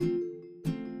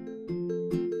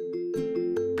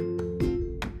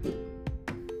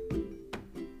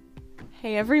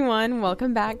Hey everyone,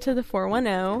 welcome back to the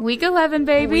 410. Week 11,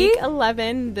 baby. Week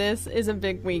 11. This is a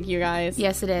big week, you guys.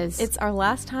 Yes, it is. It's our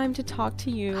last time to talk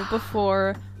to you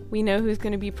before we know who's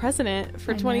going to be president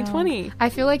for 2020. I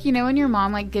feel like, when your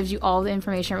mom gives you all the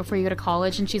information before you go to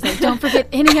college and she's like, don't forget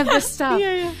any of this stuff.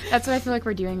 Yeah. That's what I feel like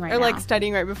we're doing right now. Or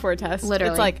studying right before a test.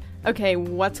 Literally. It's like, okay,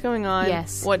 what's going on?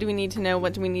 Yes. What do we need to know?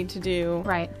 What do we need to do?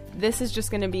 Right. This is just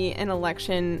going to be an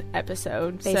election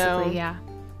episode. Basically, yeah.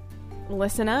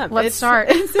 Listen up. Let's start.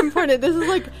 It's important. This is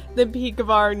like the peak of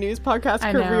our news podcast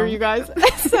career, you guys.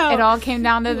 So, it all came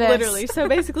down to this. Literally. So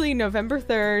basically, November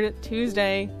 3rd,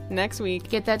 Tuesday, next week.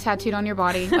 Get that tattooed on your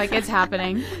body. It's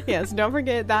happening. Yes, don't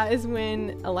forget, that is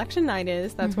when election night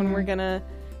is. That's when we're going to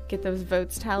get those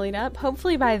votes tallied up.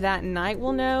 Hopefully by that night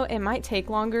we'll know. It might take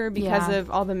longer because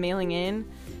of all the mailing in.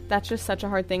 That's just such a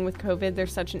hard thing with COVID.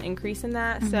 There's such an increase in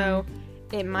that. So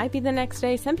it might be the next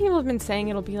day. Some people have been saying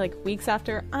it'll be weeks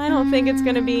after. I don't think it's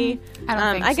going to be. I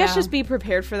don't think so. I guess just be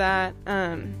prepared for that.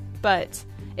 But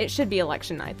it should be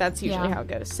election night. That's usually how it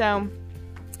goes. So,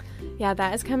 yeah,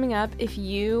 that is coming up. If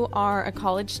you are a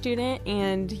college student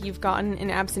and you've gotten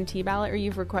an absentee ballot or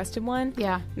you've requested one,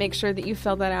 make sure that you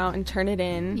fill that out and turn it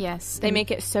in. Yes. They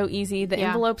make it so easy. The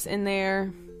envelope's in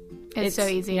there. It's so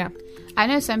easy. Yeah. I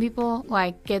know some people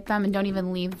get them and don't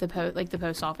even leave the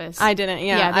post office. I didn't.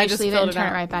 Yeah, they just leave it and turn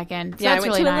it right back in. So I that's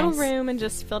went really to a nice. little room and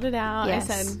just filled it out. Yes.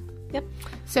 I said, "Yep."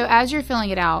 So as you're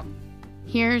filling it out,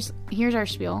 here's our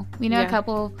spiel. We know a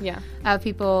couple of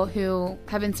people who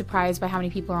have been surprised by how many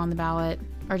people are on the ballot,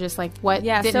 or just what.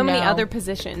 Yeah, didn't so many know. other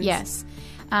positions. Yes.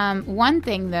 One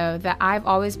thing though that I've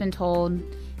always been told,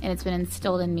 and it's been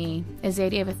instilled in me, is the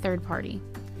idea of a third party.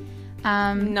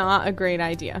 Not a great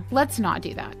idea. Let's not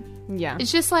do that. Yeah.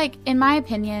 It's just in my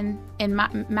opinion, in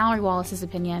Mallory Wallace's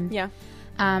opinion. Yeah.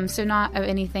 So not of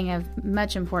anything of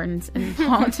much importance in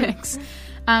politics.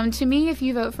 To me, if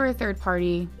you vote for a third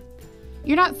party,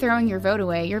 you're not throwing your vote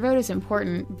away. Your vote is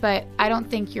important, but I don't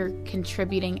think you're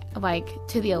contributing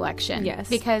to the election. Yes.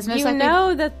 Because most you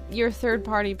know that your third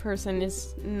party person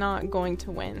is not going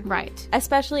to win. Right.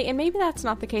 Especially, and maybe that's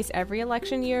not the case every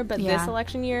election year, but this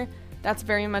election year, that's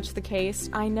very much the case.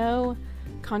 I know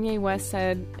Kanye West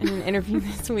said in an interview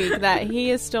this week that he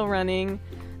is still running.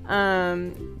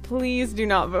 Please do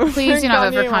not vote for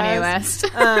Kanye West.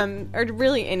 Or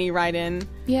really any write-in.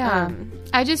 Yeah.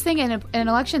 I just think in an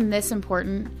election this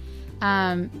important,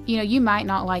 you might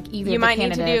not like either you of the might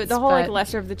candidates. Need to do the whole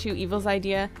lesser of the two evils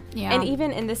idea. Yeah.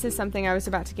 And this is something I was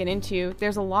about to get into,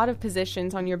 there's a lot of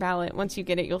positions on your ballot. Once you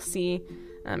get it, you'll see,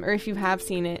 or if you have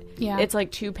seen it, it's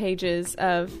 2 pages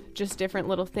of just different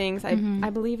little things. I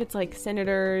believe it's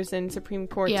senators and Supreme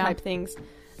Court type things,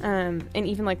 and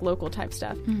even local type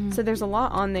stuff. So there's a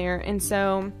lot on there. And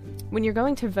so when you're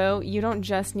going to vote, you don't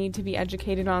just need to be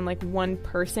educated on one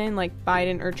person like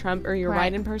Biden or Trump or your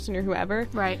write-in person or whoever.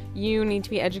 Right. You need to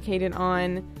be educated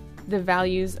on the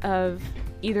values of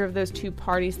either of those two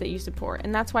parties that you support.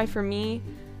 And that's why for me,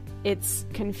 it's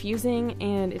confusing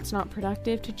and it's not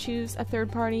productive to choose a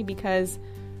third party because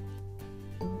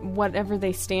whatever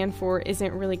they stand for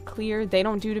isn't really clear. They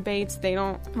don't do debates. They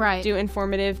don't do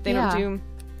informative. They don't do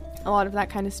a lot of that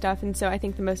kind of stuff. And so I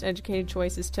think the most educated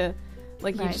choice is to,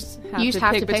 you just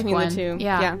have to pick between one. the two.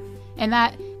 Yeah. And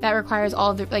that requires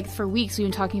all of the, for weeks we've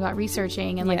been talking about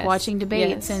researching and watching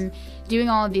debates and doing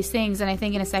all of these things. And I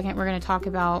think in a second we're going to talk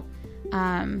about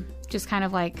just kind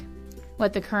of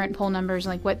what the current poll numbers,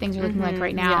 what things are looking like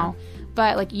right now. Yeah.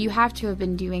 But you have to have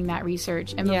been doing that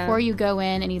research. And before you go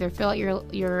in and either fill out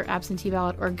your absentee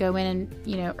ballot or go in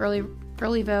and, early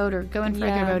vote or go in for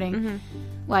regular voting,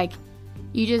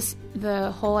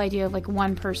 the whole idea of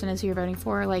one person is who you're voting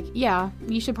for,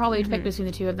 you should probably pick between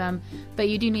the two of them, but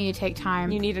you do need to take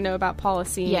time. You need to know about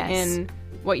policy and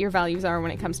what your values are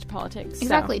when it comes to politics.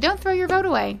 Exactly. So. Don't throw your vote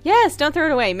away. Yes, don't throw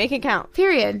it away. Make it count.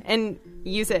 Period. And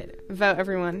use it. Vote,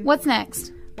 everyone. What's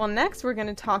next? Well, next we're going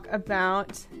to talk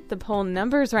about the poll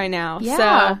numbers right now.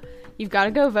 Yeah. So you've got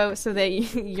to go vote so that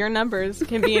your numbers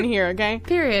can be in here, okay?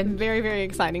 Period. Very, very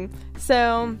exciting.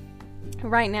 So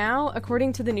right now,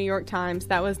 according to the New York Times,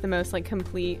 that was the most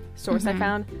complete source I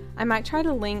found. I might try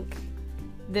to link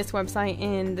this website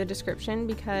in the description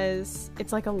because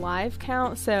it's a live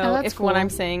count. So if what I'm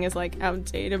saying is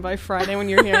outdated by Friday when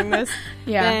you're hearing this,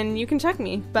 then you can check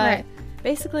me. But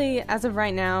basically, as of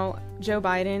right now, Joe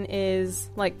Biden is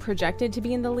projected to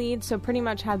be in the lead. So pretty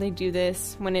much how they do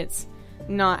this when it's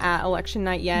not at election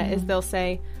night yet is they'll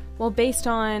say, well, based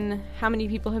on how many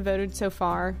people have voted so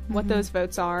far, what those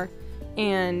votes are,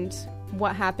 and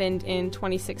what happened in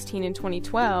 2016 and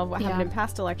 2012, what happened in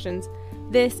past elections,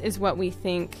 this is what we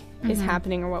think is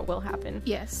happening or what will happen.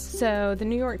 Yes. So the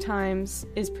New York Times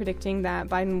is predicting that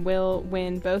Biden will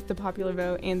win both the popular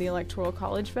vote and the Electoral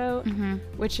College vote,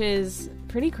 which is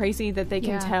pretty crazy that they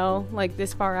can tell like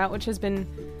this far out, which has been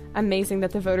amazing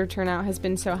that the voter turnout has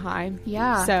been so high.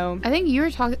 Yeah. So I think you were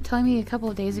telling me a couple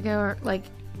of days ago, or like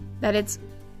that it's,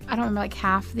 I don't remember, like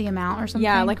half the amount or something.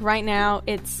 Yeah, like right now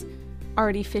it's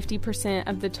already 50%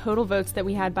 of the total votes that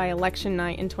we had by election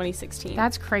night in 2016.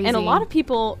 That's crazy. And a lot of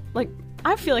people, like,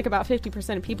 I feel like about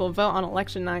 50% of people vote on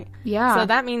election night. Yeah. So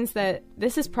that means that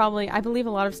this is probably, I believe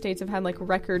a lot of states have had like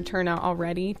record turnout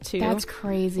already too. That's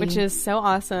crazy. Which is so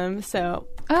awesome. So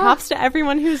props to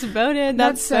everyone who's voted.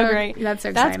 That's so great. That's so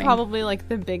exciting. That's probably like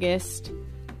the biggest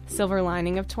silver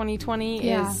lining of 2020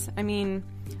 is, I mean,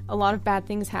 a lot of bad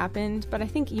things happened, but I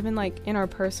think even like in our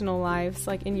personal lives,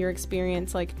 like in your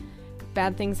experience, like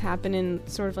bad things happen and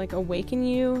sort of like awaken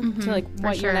you to like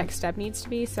what your next step needs to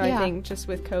be. So I think just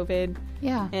with COVID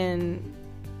and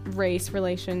race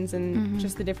relations and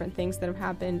just the different things that have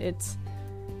happened, it's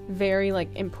very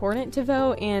like important to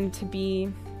vote and to be,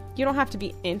 you don't have to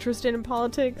be interested in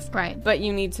politics, right? But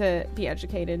you need to be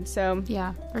educated. So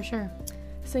yeah, for sure.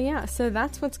 So yeah, so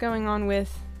that's what's going on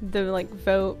with the like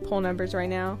vote poll numbers right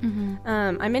now.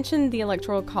 I mentioned the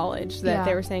Electoral College that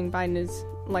they were saying Biden is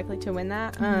likely to win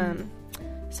that.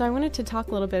 So I wanted to talk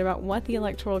a little bit about what the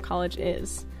Electoral College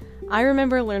is. I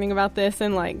remember learning about this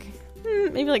in like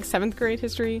maybe like 7th grade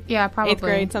history. Yeah, probably 8th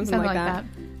grade, something like that.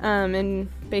 And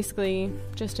basically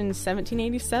just in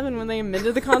 1787 when they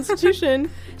amended the Constitution,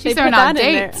 they put that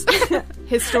in there.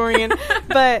 Historian.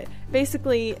 But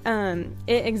basically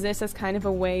it exists as kind of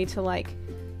a way to like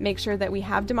make sure that we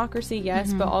have democracy,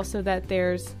 yes, but also that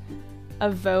there's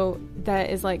a vote that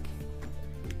is like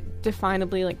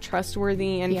definably like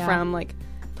trustworthy and from like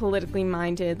politically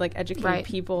minded, like educated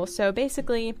people. So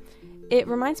basically it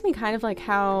reminds me kind of like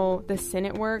how the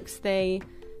Senate works. They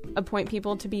appoint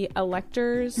people to be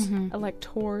electors,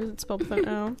 it's spelled with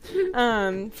an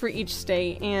O, for each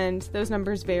state, and those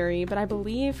numbers vary, but I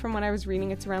believe from what I was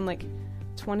reading it's around like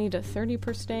 20 to 30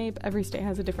 per state. Every state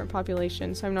has a different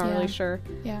population, so I'm not really sure.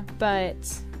 Yeah. But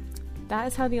that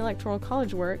is how the Electoral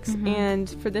College works. And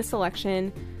for this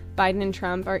election, Biden and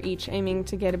Trump are each aiming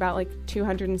to get about like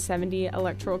 270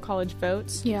 Electoral College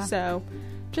votes. Yeah. So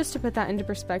just to put that into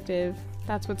perspective,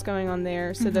 that's what's going on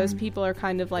there. So those people are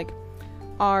kind of like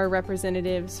our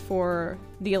representatives for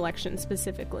the election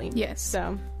specifically. Yes.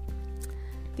 So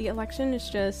the election is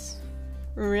just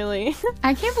really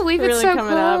I can't believe really it's so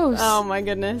coming close. Up. Oh my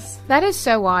goodness. That is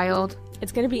so wild.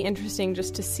 It's going to be interesting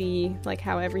just to see like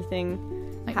how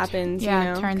everything like, happens, yeah,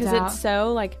 you know, turns because out. It's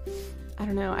so like, I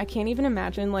don't know, I can't even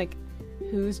imagine like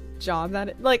whose job that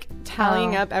is, like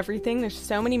tallying up everything. There's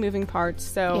so many moving parts,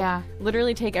 so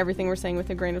literally take everything we're saying with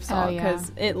a grain of salt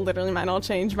because it literally might all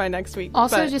change by next week.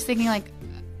 Also just thinking like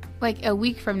a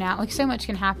week from now, like so much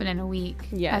can happen in a week.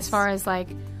 Yes. As far as like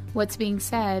what's being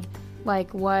said,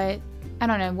 like what, I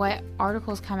don't know, what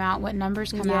articles come out, what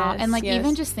numbers come out, and like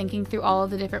even just thinking through all of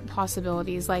the different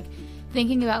possibilities, like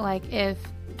thinking about like if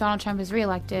Donald Trump is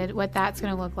reelected, what that's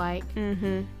going to look like,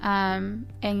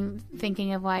 and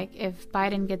thinking of like if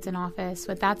Biden gets in office,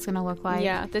 what that's going to look like.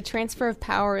 Yeah, the transfer of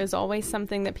power is always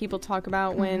something that people talk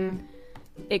about when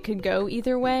it could go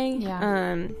either way.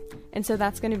 Yeah. And so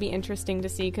that's going to be interesting to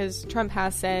see because Trump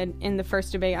has said in the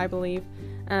first debate, I believe,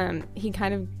 he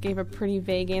kind of gave a pretty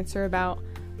vague answer about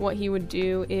what he would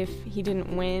do if he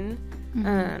didn't win.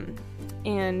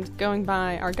 And going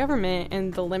by our government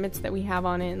and the limits that we have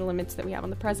on it and the limits that we have on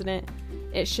the president,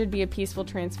 it should be a peaceful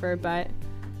transfer, but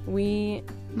we'll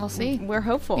see. We're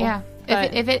hopeful. Yeah.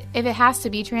 If it has to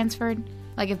be transferred,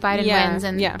 like if Biden wins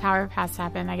and power has to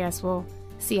happen, I guess we'll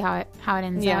see how it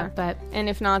ends up. But and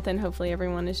if not, then hopefully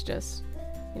everyone is just,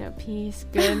 you know, peace,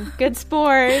 good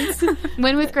sports.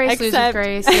 Win with grace, lose with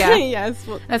grace. Yeah. Yes.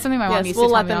 That's something my mom used to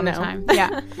tell me all the time.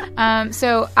 Yeah.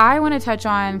 So I want to touch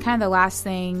on kind of the last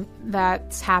thing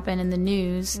that's happened in the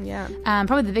news. Yeah.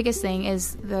 Probably the biggest thing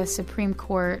is the Supreme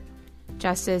Court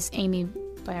Justice Amy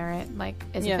Barrett,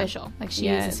 is official. Like she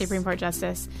is a Supreme Court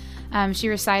Justice. She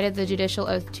recited the judicial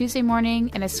oath Tuesday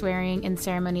morning in a swearing-in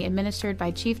ceremony administered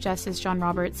by Chief Justice John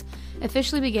Roberts,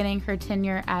 officially beginning her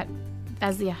tenure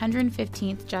as the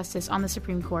 115th Justice on the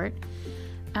Supreme Court.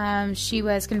 She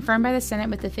was confirmed by the Senate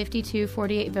with a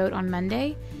 52-48 vote on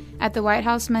Monday. At the White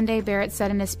House Monday, Barrett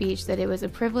said in a speech that it was a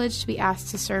privilege to be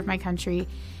asked to serve my country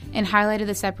and highlighted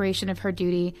the separation of her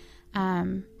duty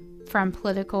from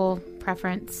political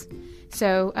preference.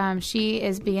 So she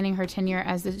is beginning her tenure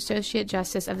as the Associate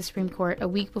Justice of the Supreme Court a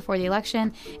week before the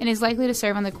election and is likely to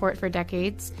serve on the court for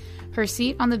decades. Her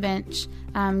seat on the bench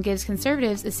gives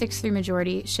conservatives a 6-3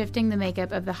 majority, shifting the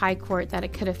makeup of the high court that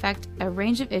it could affect a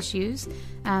range of issues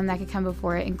that could come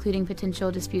before it, including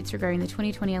potential disputes regarding the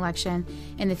 2020 election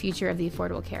and the future of the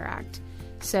Affordable Care Act.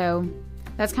 So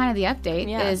that's kind of the update.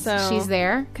 Yeah, so she's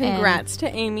there. Congrats to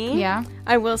Amy. Yeah.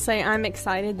 I will say I'm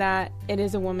excited that it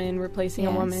is a woman replacing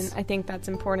a woman. I think that's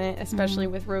important, especially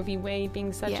with Roe v. Wade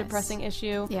being such a pressing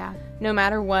issue. Yeah. No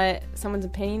matter what someone's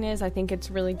opinion is, I think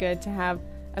it's really good to have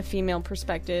a female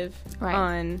perspective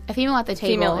on a female at the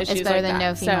table is better than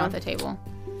no female at the table.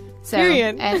 So,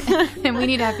 period. And we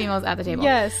need to have females at the table.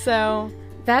 Yes, so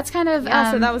that's kind of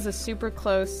so that was a super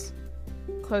close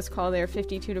call there,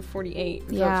 52-48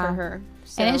 vote for her.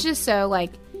 So. And it's just so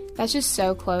that's just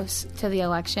so close to the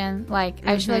election. I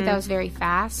just feel like that was very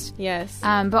fast. Yes.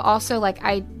 But also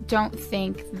I don't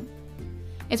think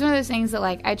it's one of those things that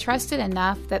I trust it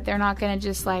enough that they're not going to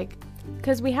just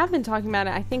because we have been talking about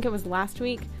it. I think it was last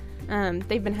week.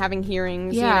 They've been having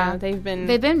hearings. Yeah, they've been.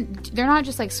 They're not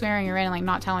just swearing her in and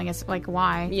not telling us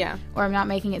why. Yeah, or not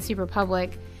making it super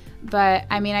public. But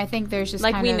I mean, I think there's just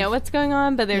we know what's going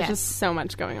on, but there's just so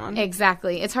much going on.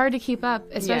 Exactly, it's hard to keep up,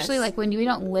 especially when we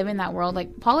don't live in that world.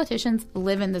 Politicians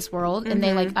live in this world and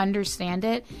they understand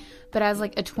it. But as a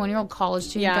 20-year-old college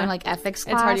student going ethics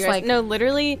class, it's hard to no,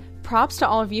 literally, props to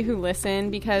all of you who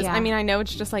listen because I mean I know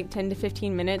it's just 10 to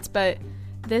 15 minutes, but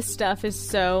this stuff is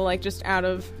so just out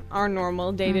of our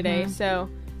normal day to day. So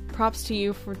props to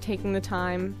you for taking the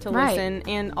time to listen,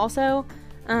 and also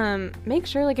make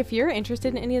sure if you're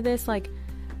interested in any of this,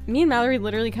 me and Mallory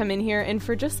literally come in here and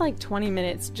for just 20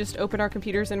 minutes just open our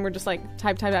computers and we're just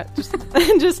type out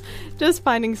just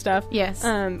finding stuff. Yes.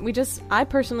 I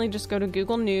personally just go to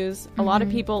Google News. A lot of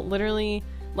people literally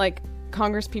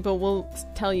Congress people will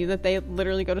tell you that they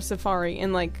literally go to Safari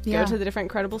and go to the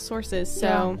different credible sources.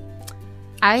 So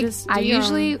we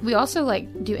also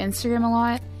do Instagram a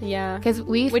lot. Yeah. Because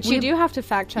you do have to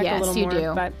fact check a little more. Yes, you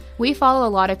do. But we follow a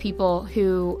lot of people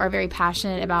who are very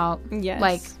passionate about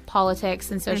politics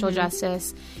and social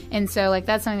justice. And so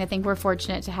that's something I think we're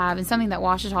fortunate to have, and something that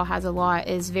Ouachita has a lot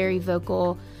is very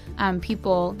vocal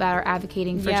people that are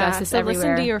advocating for justice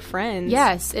everywhere. Listen to your friends.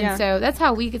 Yes. And so that's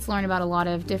how we get to learn about a lot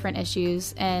of different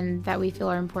issues and that we feel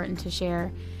are important to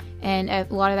share. And a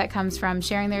lot of that comes from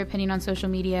sharing their opinion on social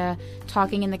media,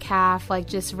 talking in the CAF,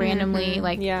 just randomly,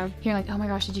 hearing oh my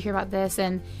gosh, did you hear about this?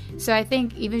 And so I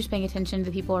think even just paying attention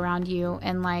to the people around you,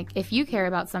 and if you care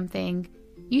about something,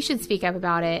 you should speak up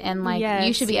about it, and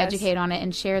you should be educated on it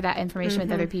and share that information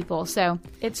with other people. So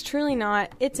it's truly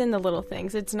not, it's in the little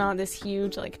things. It's not this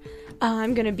huge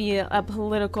I'm going to be a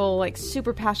political,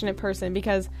 super passionate person,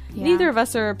 because neither of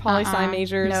us are poli-sci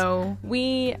majors. No.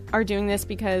 We are doing this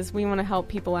because we want to help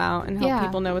people out and help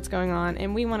people know what's going on,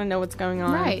 and we want to know what's going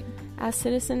on as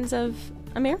citizens of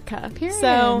America. Period.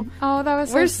 So, that was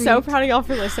so we're sweet. So proud of y'all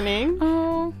for listening.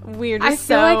 Oh, we're just I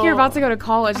feel like you're about to go to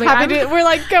college. We're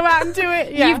go out and do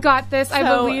it. Yeah. You've got this. I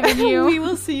believe in you. We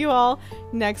will see you all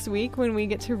next week when we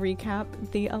get to recap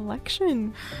the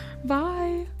election.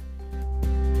 Bye.